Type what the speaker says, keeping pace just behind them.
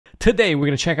Today we're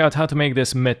gonna check out how to make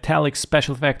this metallic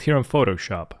special effect here in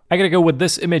Photoshop. I gotta go with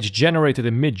this image generated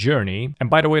in Midjourney, and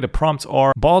by the way the prompts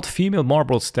are bald female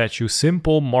marble statue,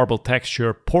 simple marble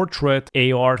texture, portrait,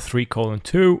 AR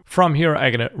 3:2. From here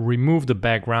I gotta remove the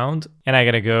background and I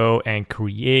gotta go and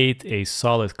create a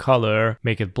solid color,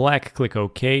 make it black, click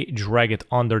OK, drag it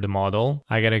under the model.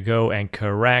 I gotta go and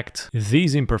correct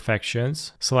these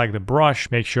imperfections, select the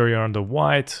brush, make sure you're on the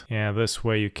white, and this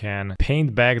way you can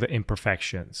paint back the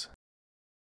imperfections.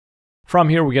 From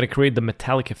here, we gotta create the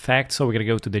metallic effect, so we're gonna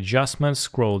go to the adjustments,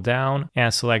 scroll down,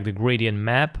 and select the gradient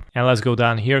map. And let's go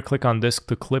down here, click on this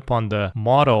to clip on the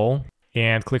model,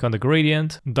 and click on the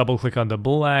gradient, double click on the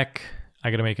black. I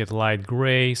gotta make it light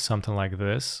gray, something like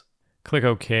this. Click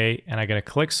OK, and I gotta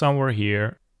click somewhere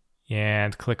here,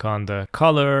 and click on the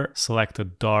color, select a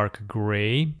dark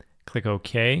gray, click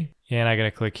OK, and I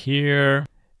gotta click here.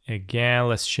 Again,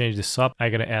 let's change this up. I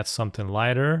gotta add something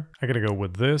lighter. I gotta go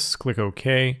with this, click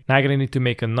OK. Now I gotta need to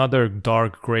make another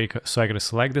dark gray, so I gotta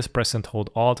select this, press and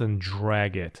hold Alt and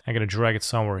drag it. I'm gonna drag it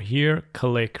somewhere here,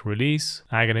 click release.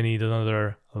 I gotta need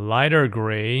another lighter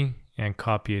gray and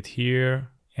copy it here.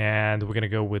 And we're gonna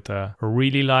go with a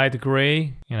really light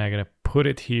gray, and I'm gonna put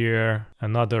it here.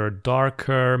 Another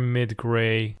darker mid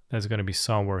gray, that's gonna be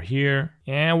somewhere here.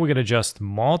 And we're gonna just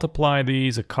multiply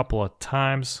these a couple of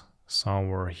times.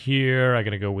 Somewhere here, I'm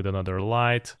gonna go with another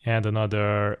light and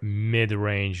another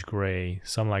mid-range gray,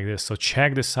 something like this. So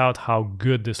check this out, how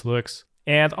good this looks.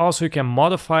 And also you can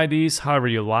modify these however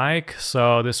you like.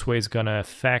 So this way it's gonna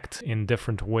affect in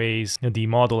different ways the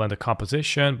model and the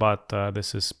composition, but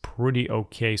this is pretty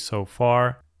okay so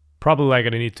far. Probably I'm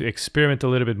gonna need to experiment a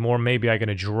little bit more. Maybe I'm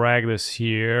gonna drag this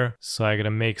here. So I'm gonna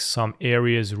make some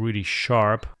areas really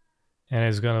sharp and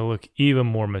it's gonna look even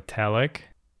more metallic.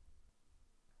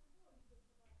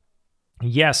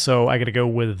 Yeah, so I gotta go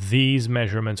with these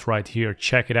measurements right here.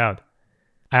 Check it out.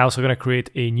 I also gonna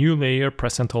create a new layer,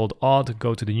 press and hold Alt,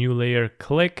 go to the new layer,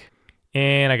 click,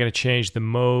 and I'm gonna change the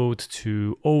mode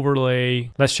to overlay.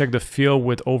 Let's check the fill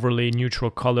with overlay neutral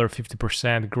color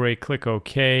 50% gray, click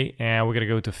OK, and we're gonna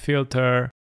go to filter,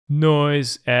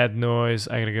 noise, add noise.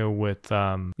 I'm gonna go with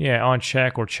on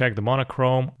check or check the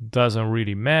monochrome, doesn't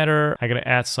really matter. I'm gonna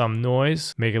add some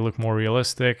noise, make it look more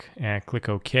realistic, and click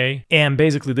OK. And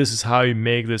basically this is how you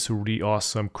make this really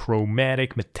awesome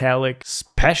chromatic metallic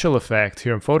special effect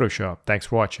here in Photoshop. Thanks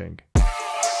for watching.